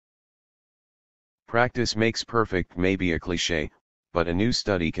Practice makes perfect may be a cliché, but a new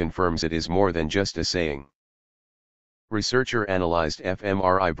study confirms it is more than just a saying. Researcher analyzed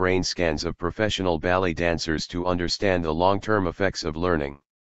fMRI brain scans of professional ballet dancers to understand the long-term effects of learning.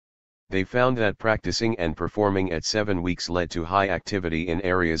 They found that practicing and performing at 7 weeks led to high activity in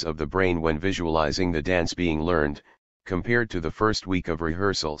areas of the brain when visualizing the dance being learned, compared to the first week of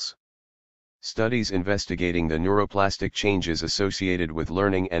rehearsals. Studies investigating the neuroplastic changes associated with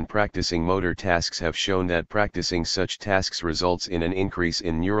learning and practicing motor tasks have shown that practicing such tasks results in an increase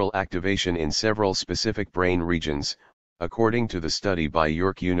in neural activation in several specific brain regions, according to the study by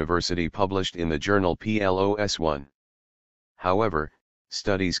York University published in the journal PLOS One. However,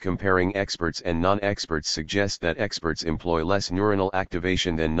 studies comparing experts and non-experts suggest that experts employ less neuronal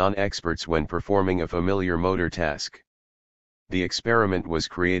activation than non-experts when performing a familiar motor task. The experiment was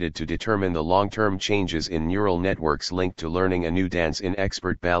created to determine the long-term changes in neural networks linked to learning a new dance in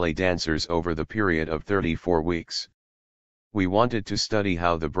expert ballet dancers over the period of 34 weeks. We wanted to study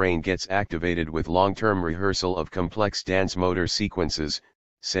how the brain gets activated with long-term rehearsal of complex dance motor sequences,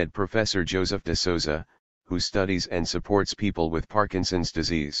 said Professor Joseph de Souza, who studies and supports people with Parkinson's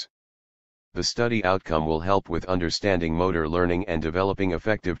disease. The study outcome will help with understanding motor learning and developing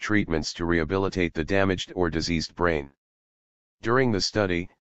effective treatments to rehabilitate the damaged or diseased brain. During the study,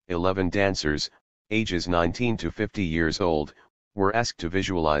 11 dancers, ages 19 to 50 years old, were asked to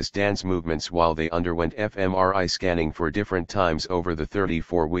visualize dance movements while they underwent fMRI scanning for different times over the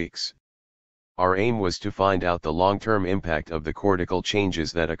 34 weeks. Our aim was to find out the long-term impact of the cortical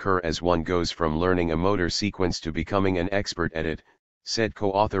changes that occur as one goes from learning a motor sequence to becoming an expert at it, said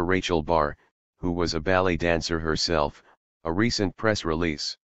co-author Rachel Barr, who was a ballet dancer herself, a recent press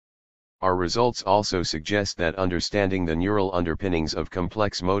release. Our results also suggest that understanding the neural underpinnings of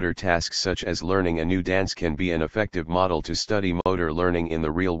complex motor tasks such as learning a new dance can be an effective model to study motor learning in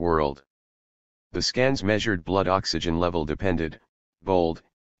the real world. The scans measured blood oxygen level depended, bold,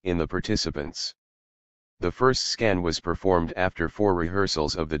 in the participants. The first scan was performed after 4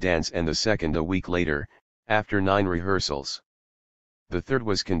 rehearsals of the dance and the second a week later, after 9 rehearsals. The third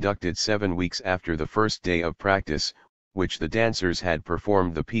was conducted 7 weeks after the first day of practice, which the dancers had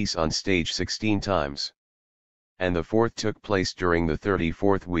performed the piece on stage 16 times. And the fourth took place during the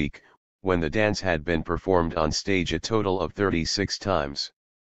 34th week, when the dance had been performed on stage a total of 36 times.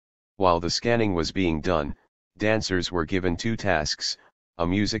 While the scanning was being done, dancers were given 2 tasks, a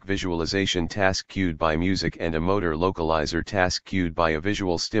music visualization task cued by music and a motor localizer task cued by a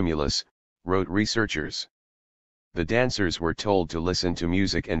visual stimulus, wrote researchers. The dancers were told to listen to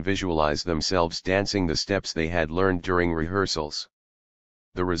music and visualize themselves dancing the steps they had learned during rehearsals.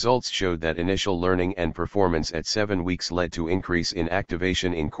 The results showed that initial learning and performance at 7 weeks led to increase in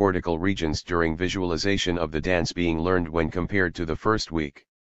activation in cortical regions during visualization of the dance being learned when compared to the first week.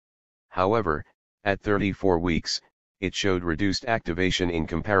 However, at 34 weeks, it showed reduced activation in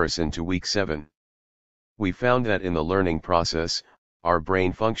comparison to week 7. We found that in the learning process, our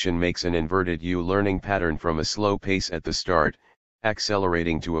brain function makes an inverted U learning pattern from a slow pace at the start,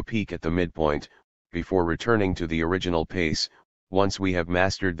 accelerating to a peak at the midpoint, before returning to the original pace, once we have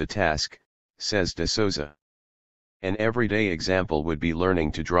mastered the task, says de Souza. An everyday example would be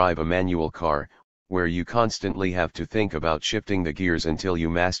learning to drive a manual car, where you constantly have to think about shifting the gears until you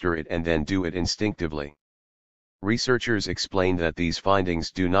master it and then do it instinctively. Researchers explain that these findings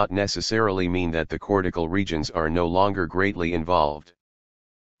do not necessarily mean that the cortical regions are no longer greatly involved.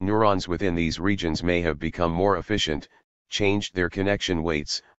 Neurons within these regions may have become more efficient, changed their connection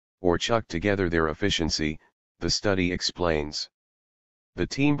weights, or chucked together their efficiency, the study explains. The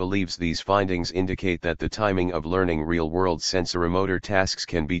team believes these findings indicate that the timing of learning real-world sensoromotor tasks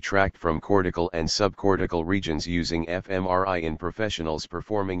can be tracked from cortical and subcortical regions using fMRI in professionals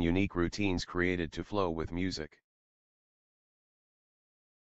performing unique routines created to flow with music.